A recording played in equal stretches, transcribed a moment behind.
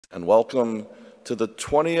And welcome to the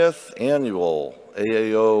 20th annual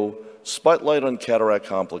AAO Spotlight on Cataract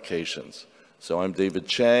Complications. So I'm David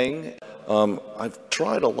Chang. I've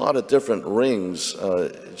tried a lot of different rings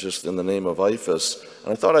just in the name of IFAS,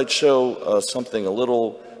 and I thought I'd show something a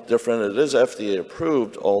little different. It is FDA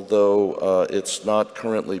approved, although it's not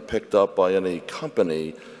currently picked up by any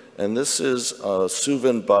company. And this is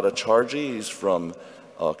Suvin Bhattacharjee. He's from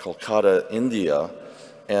Kolkata, India.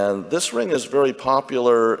 And this ring is very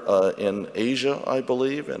popular in Asia, I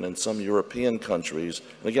believe, and in some European countries.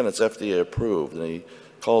 And again, it's FDA approved, and he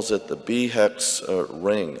calls it the B-HEX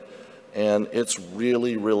ring. And it's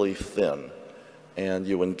really, really thin. And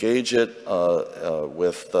you engage it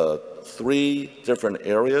with 3 different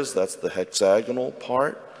areas. That's the hexagonal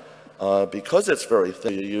part. Because it's very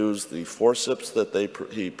thin, you use the forceps that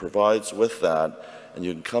he provides with that, and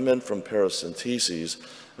you can come in from paracenteses.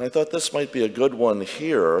 And I thought this might be a good one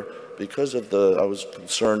here because of I was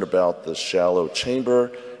concerned about the shallow chamber.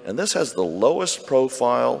 And this has the lowest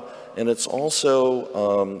profile, and it's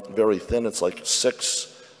also very thin. It's like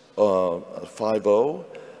 6.50,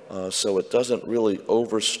 so it doesn't really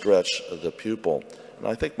overstretch the pupil. And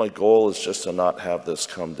I think my goal is just to not have this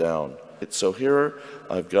come down. So here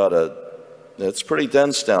I've got it's pretty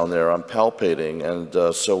dense down there. I'm palpating, and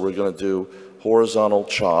so we're going to do horizontal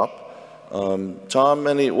chop. Tom,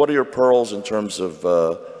 what are your pearls in terms of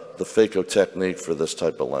the phaco technique for this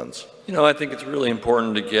type of lens? You know, I think it's really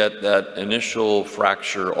important to get that initial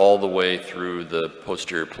fracture all the way through the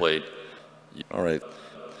posterior plate. All right.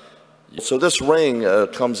 So this ring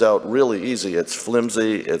comes out really easy. It's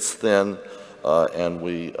flimsy, it's thin, and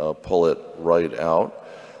we pull it right out.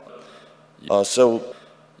 So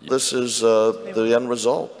this is the end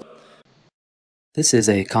result. This is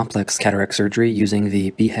a complex cataract surgery using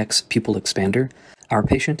the B-HEX Pupil Expander. Our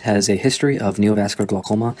patient has a history of neovascular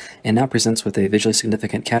glaucoma and now presents with a visually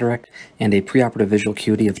significant cataract and a preoperative visual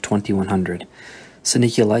acuity of 2100.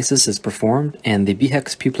 Synechialysis is performed, and the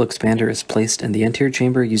B-HEX Pupil Expander is placed in the anterior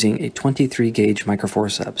chamber using a 23-gauge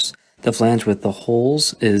microforceps. The flange with the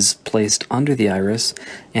holes is placed under the iris,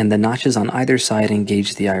 and the notches on either side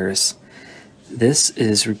engage the iris. This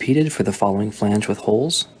is repeated for the following flange with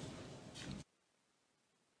holes.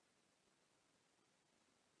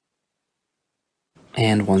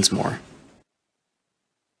 And once more.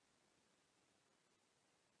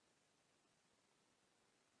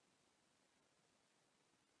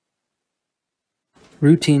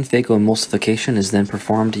 Routine phacoemulsification is then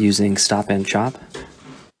performed using stop and chop.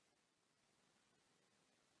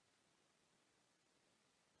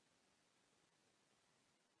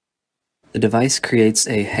 The device creates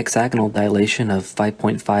a hexagonal dilation of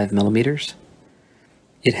 5.5 millimeters.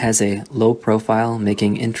 It has a low profile,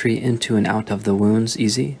 making entry into and out of the wounds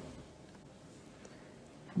easy.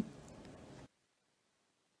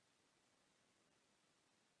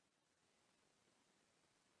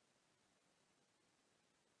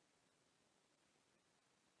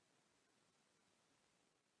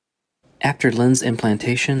 After lens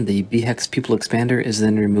implantation, the B-HEX Pupil Expander is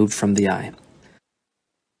then removed from the eye.